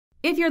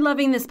If you're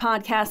loving this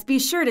podcast, be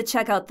sure to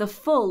check out the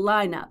full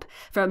lineup.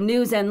 From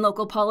news and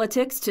local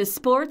politics to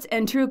sports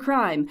and true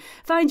crime.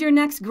 Find your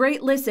next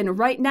great listen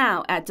right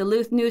now at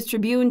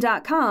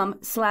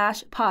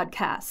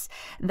DuluthNewsTribune.com/podcasts.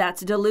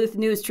 That's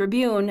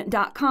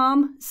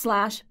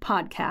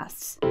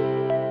DuluthNewsTribune.com/podcasts.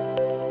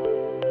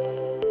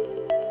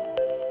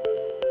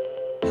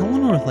 Hello,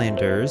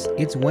 Northlanders.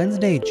 It's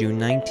Wednesday, June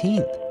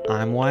 19th.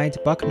 I'm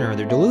Wyatt Buckner,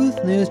 the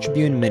Duluth News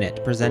Tribune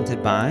Minute,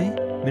 presented by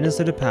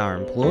Minnesota Power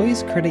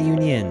Employees Credit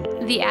Union.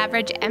 The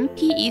average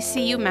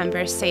MPECU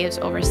member saves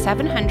over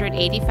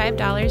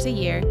 $785 a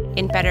year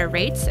in better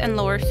rates and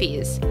lower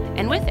fees.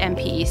 And with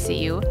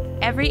MPECU,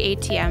 every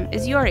ATM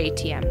is your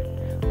ATM.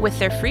 With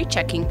their free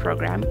checking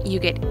program, you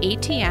get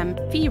ATM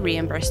fee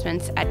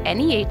reimbursements at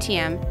any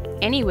ATM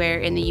anywhere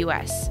in the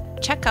U.S.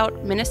 Check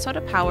out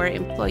Minnesota Power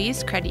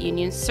Employees Credit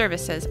Union's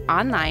services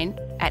online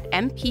at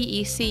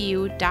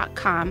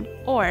mpecu.com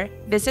or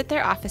visit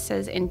their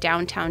offices in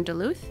downtown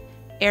Duluth,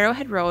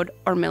 Arrowhead Road,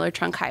 or Miller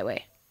Trunk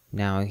Highway.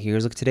 Now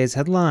here's a look at today's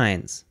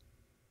headlines.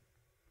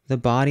 The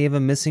body of a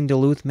missing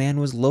Duluth man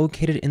was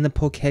located in the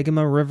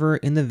Pokegama River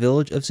in the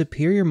village of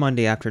Superior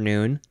Monday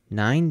afternoon,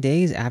 9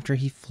 days after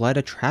he fled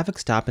a traffic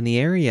stop in the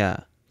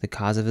area. The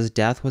cause of his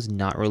death was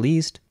not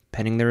released,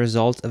 pending the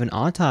results of an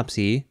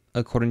autopsy,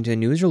 according to a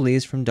news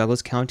release from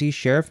Douglas County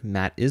Sheriff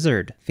Matt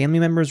Izzard. Family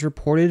members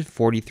reported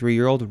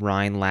 43-year-old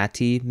Ryan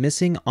Latty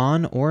missing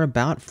on or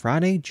about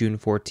Friday, June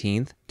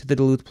 14th, to the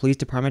Duluth Police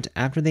Department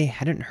after they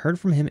hadn't heard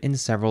from him in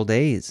several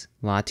days.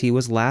 Latty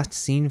was last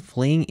seen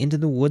fleeing into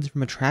the woods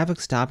from a traffic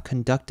stop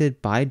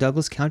conducted by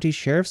Douglas County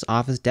Sheriff's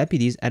Office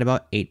deputies at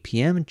about 8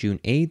 p.m. June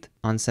 8th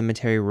on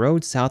Cemetery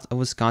Road south of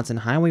Wisconsin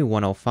Highway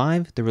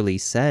 105, the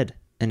release said.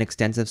 An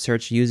extensive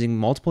search using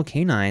multiple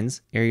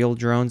canines, aerial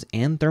drones,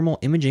 and thermal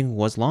imaging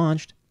was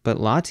launched, but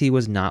Latty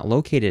was not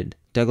located.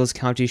 Douglas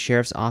County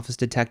Sheriff's Office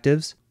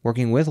detectives,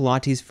 working with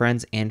Latty's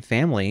friends and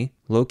family,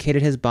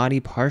 located his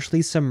body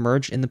partially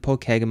submerged in the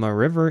Pokegama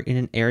River in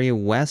an area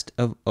west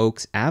of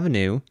Oaks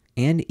Avenue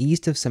and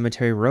east of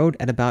Cemetery Road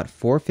at about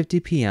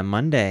 4:50 p.m.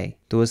 Monday.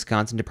 The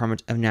Wisconsin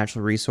Department of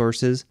Natural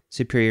Resources,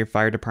 Superior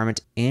Fire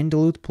Department, and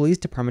Duluth Police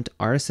Department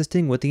are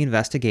assisting with the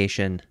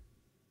investigation.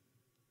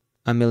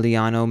 A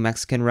Emiliano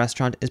Mexican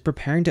restaurant is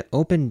preparing to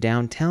open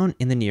downtown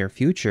in the near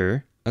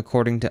future,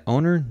 according to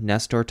owner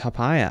Nestor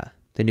Tapia.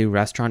 The new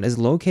restaurant is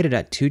located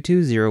at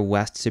 220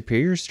 West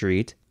Superior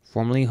Street,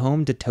 formerly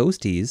home to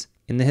Toasties,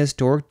 in the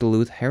historic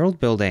Duluth Herald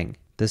Building.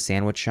 The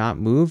sandwich shop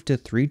moved to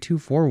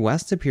 324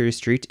 West Superior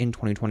Street in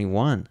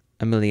 2021.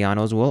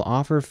 Emiliano's will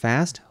offer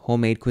fast,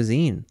 homemade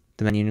cuisine.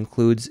 The menu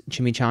includes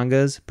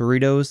chimichangas,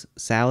 burritos,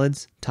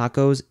 salads,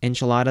 tacos,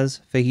 enchiladas,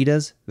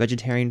 fajitas,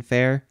 vegetarian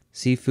fare,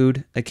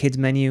 seafood, a kids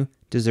menu,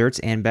 desserts,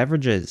 and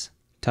beverages.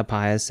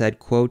 Tapia said,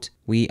 quote,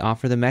 "We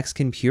offer the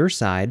Mexican pure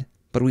side,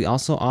 but we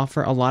also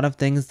offer a lot of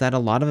things that a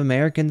lot of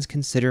Americans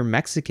consider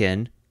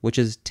Mexican, which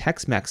is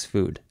Tex-Mex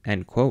food,"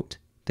 end quote.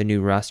 The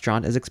new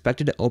restaurant is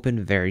expected to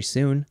open very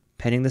soon,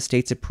 pending the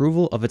state's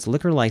approval of its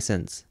liquor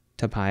license.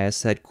 Tapia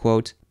said,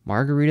 quote,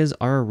 "Margaritas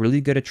are a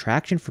really good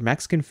attraction for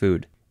Mexican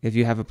food. If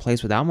you have a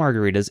place without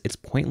margaritas, it's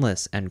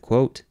pointless," end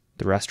quote.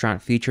 The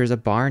restaurant features a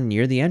bar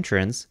near the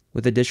entrance,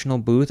 with additional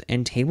booth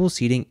and table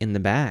seating in the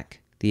back.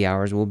 The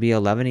hours will be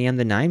 11 a.m.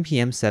 to 9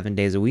 p.m. 7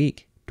 days a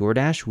week.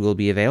 DoorDash will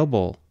be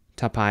available.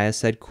 Tapia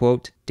said,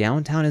 quote,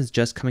 "Downtown is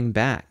just coming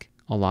back.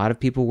 A lot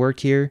of people work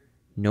here.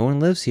 No one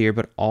lives here,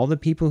 but all the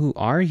people who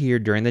are here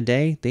during the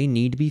day, they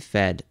need to be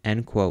fed,"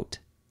 end quote.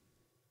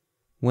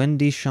 When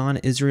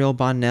Deshaun Israel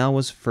Bonnell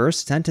was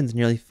first sentenced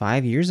nearly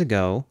 5 years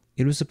ago,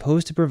 it was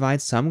supposed to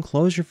provide some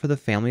closure for the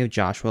family of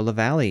Joshua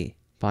LaValle.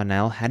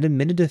 Bonnell had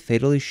admitted to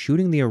fatally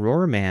shooting the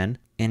Aurora man,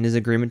 and his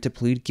agreement to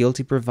plead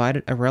guilty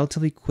provided a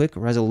relatively quick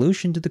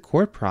resolution to the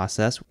court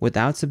process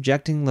without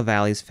subjecting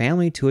LaValle's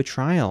family to a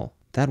trial.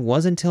 That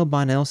was until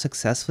Bonnell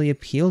successfully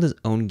appealed his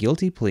own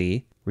guilty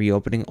plea,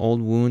 reopening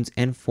old wounds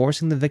and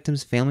forcing the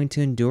victim's family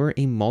to endure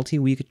a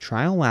multi-week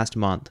trial last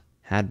month.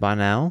 Had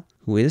Bonnell,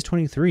 who is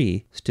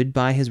 23, stood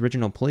by his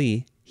original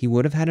plea, he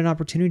would have had an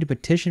opportunity to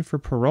petition for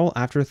parole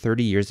after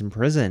 30 years in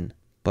prison.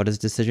 But his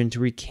decision to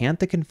recant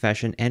the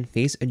confession and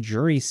face a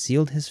jury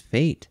sealed his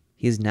fate.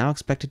 He is now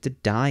expected to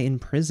die in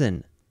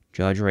prison.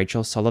 Judge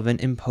Rachel Sullivan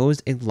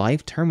imposed a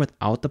life term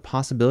without the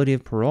possibility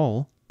of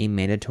parole, a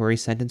mandatory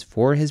sentence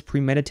for his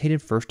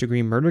premeditated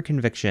first-degree murder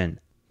conviction.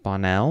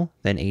 Bonnell,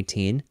 then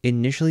 18,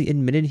 initially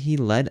admitted he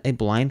led a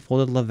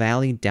blindfolded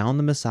LaValle down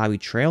the Mesawi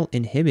Trail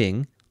in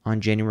Hibbing on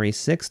January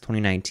 6,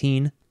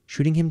 2019,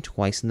 shooting him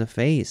twice in the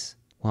face.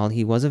 While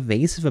he was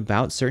evasive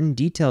about certain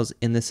details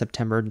in the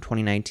September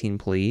 2019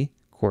 plea,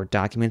 court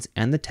documents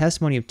and the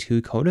testimony of two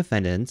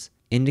co-defendants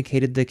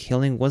indicated the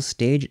killing was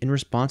staged in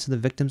response to the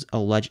victim's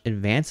alleged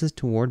advances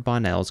toward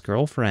Bonnell's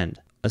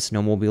girlfriend. A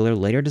snowmobiler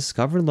later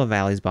discovered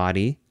LaValle's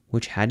body,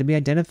 which had to be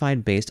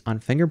identified based on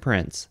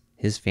fingerprints.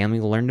 His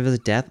family learned of his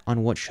death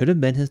on what should have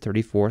been his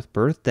 34th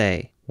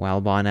birthday. While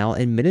Bonnell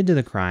admitted to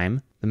the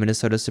crime, the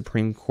Minnesota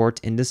Supreme Court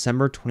in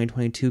December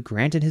 2022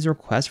 granted his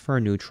request for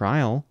a new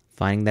trial,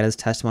 finding that his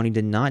testimony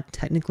did not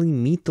technically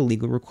meet the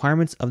legal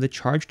requirements of the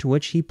charge to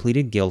which he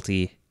pleaded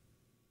guilty.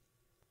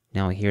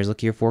 Now here's a look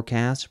at your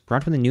forecast,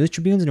 brought from the News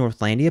Tribune's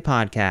Northlandia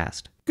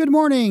podcast. Good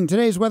morning.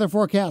 Today's weather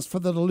forecast for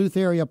the Duluth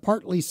area,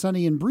 partly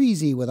sunny and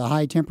breezy with a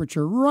high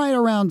temperature right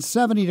around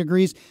 70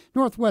 degrees.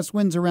 Northwest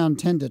winds around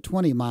 10 to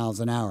 20 miles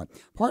an hour.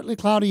 Partly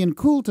cloudy and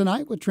cool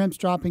tonight with temps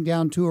dropping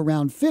down to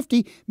around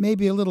 50,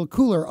 maybe a little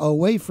cooler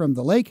away from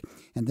the lake.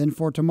 And then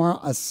for tomorrow,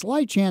 a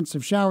slight chance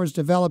of showers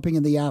developing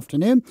in the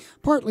afternoon.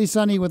 Partly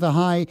sunny with a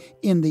high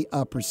in the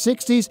upper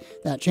 60s.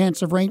 That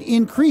chance of rain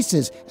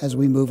increases as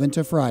we move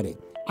into Friday.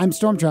 I'm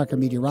Storm Tracker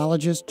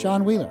meteorologist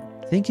John Wheeler.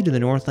 Thank you to the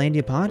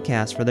Northlandia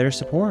podcast for their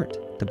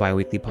support. The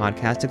bi-weekly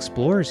podcast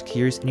explores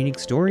curious and unique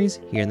stories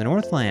here in the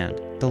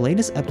Northland. The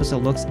latest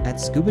episode looks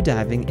at scuba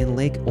diving in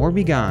Lake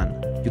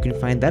Orbegon. You can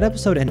find that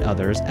episode and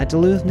others at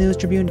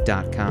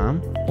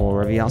DuluthNewstribune.com or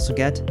wherever you also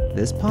get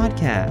this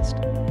podcast.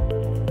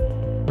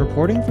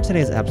 Reporting for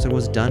today's episode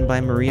was done by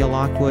Maria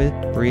Lockwood,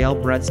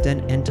 Brielle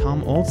Bredston, and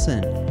Tom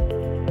Olson.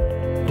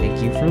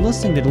 Thank you for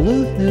listening to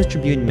Duluth News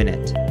Tribune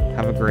Minute.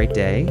 Have a great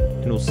day,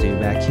 and we'll see you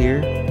back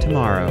here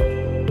tomorrow.